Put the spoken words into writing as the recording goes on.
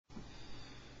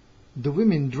The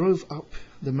women drove up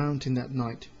the mountain that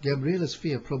night. Gabriella's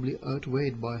fear probably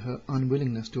outweighed by her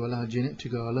unwillingness to allow Jeanette to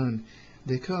go alone.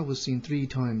 Their car was seen 3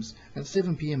 times. At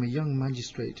 7 p.m. a young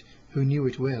magistrate, who knew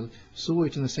it well, saw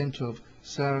it in the centre of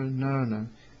Sarnarno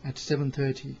at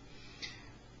 7:30.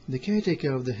 The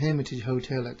caretaker of the Hermitage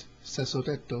Hotel at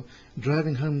Sassotetto,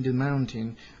 driving home the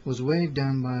mountain, was waved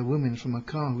down by a woman from a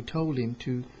car who told him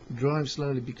to drive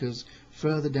slowly because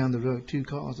further down the road 2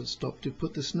 cars had stopped to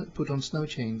put on snow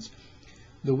chains.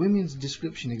 The woman's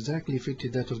description exactly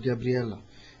fitted that of Gabriella.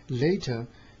 Later,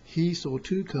 he saw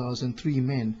 2 cars and 3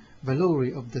 men.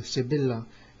 Valori of the Sibilla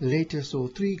later saw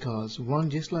 3 cars, one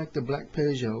just like the black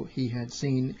Peugeot he had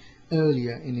seen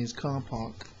earlier in his car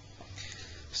park.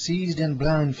 Seized and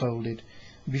blindfolded.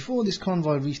 Before this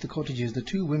convoy reached the cottages, the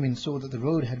 2 women saw that the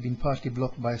road had been partly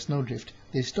blocked by a snowdrift.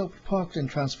 They stopped, parked and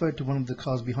transferred to one of the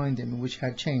cars behind them, which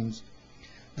had chains.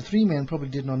 The 3 men probably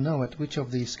did not know at which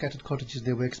of the scattered cottages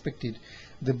they were expected.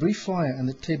 The brief fire and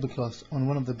the tablecloth on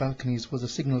one of the balconies was a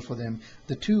signal for them.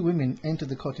 The 2 women entered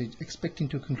the cottage, expecting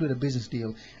to conclude a business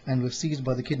deal, and were seized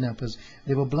by the kidnappers.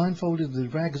 They were blindfolded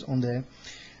with rags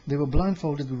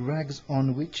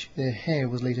on which their hair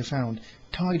was later found,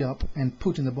 tied up and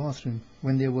put in the bathroom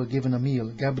when they were given a meal.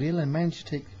 Gabriella managed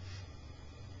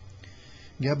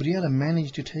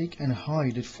to take and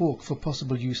hide a fork for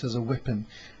possible use as a weapon.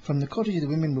 From the cottage the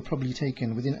women were probably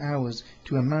taken within hours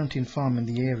to a mountain farm in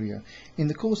the area. In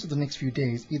the course of the next few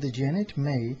days, either Janet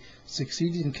May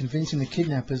succeeded in convincing the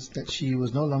kidnappers that she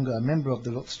was no longer a member of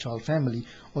the Rothschild family,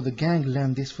 or the gang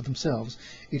learned this for themselves.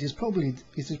 It is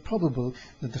probable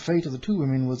that the fate of the 2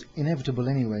 women was inevitable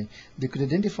anyway. They could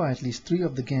identify at least 3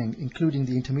 of the gang, including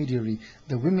the intermediary.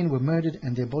 The women were murdered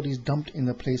and their bodies dumped in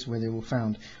the place where they were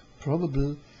found.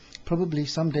 Probably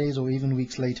some days or even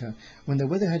weeks later, when the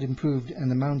weather had improved and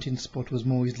the mountain spot was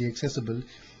more easily accessible.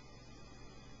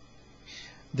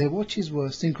 Their watches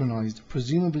were synchronized,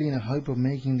 presumably in a hope of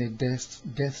making their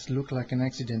deaths look like an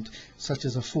accident, such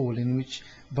as a fall in which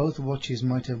both watches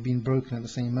might have been broken at the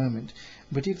same moment.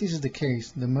 But if this is the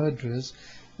case, the murderers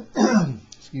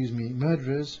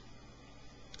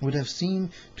would have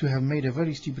seemed to have made a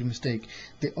very stupid mistake.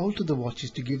 They altered the watches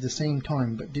to give the same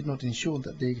time, but did not ensure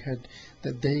that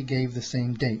they gave the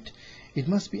same date. It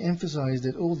must be emphasized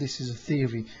that all this is a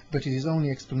theory, but it is only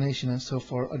explanation so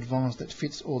far advanced that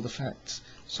fits all the facts.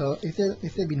 So if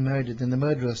they've been murdered, then the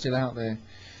murderer is still out there.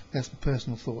 That's my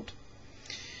personal thought.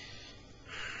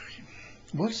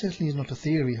 What certainly is not a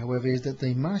theory, however, is that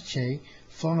the Marche,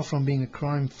 far from being a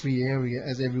crime-free area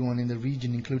as everyone in the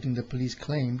region, including the police,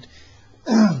 claimed,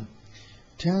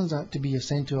 turns out to be a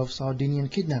center of Sardinian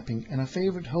kidnapping and a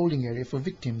favorite holding area for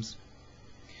victims.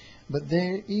 But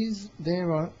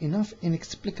there are enough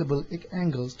inexplicable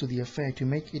angles to the affair to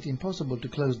make it impossible to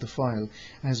close the file.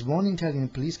 As one Italian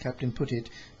police captain put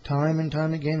it, time and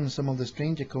time again some of the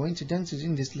stranger coincidences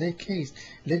in this case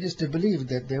led us to believe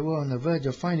that they were on the verge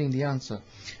of finding the answer.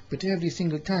 But every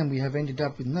single time we have ended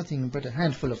up with nothing but a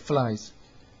handful of flies.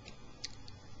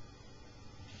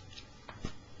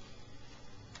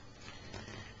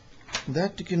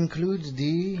 That concludes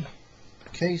the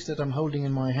case that I'm holding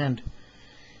in my hand.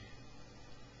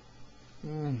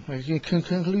 A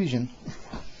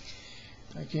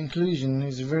conclusion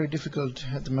is very difficult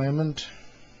at the moment.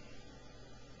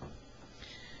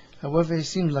 However, it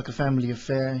seems like a family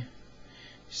affair.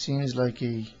 Seems like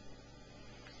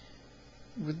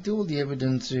with all the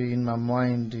evidence in my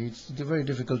mind, it's very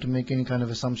difficult to make any kind of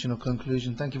assumption or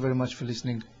conclusion. Thank you very much for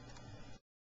listening.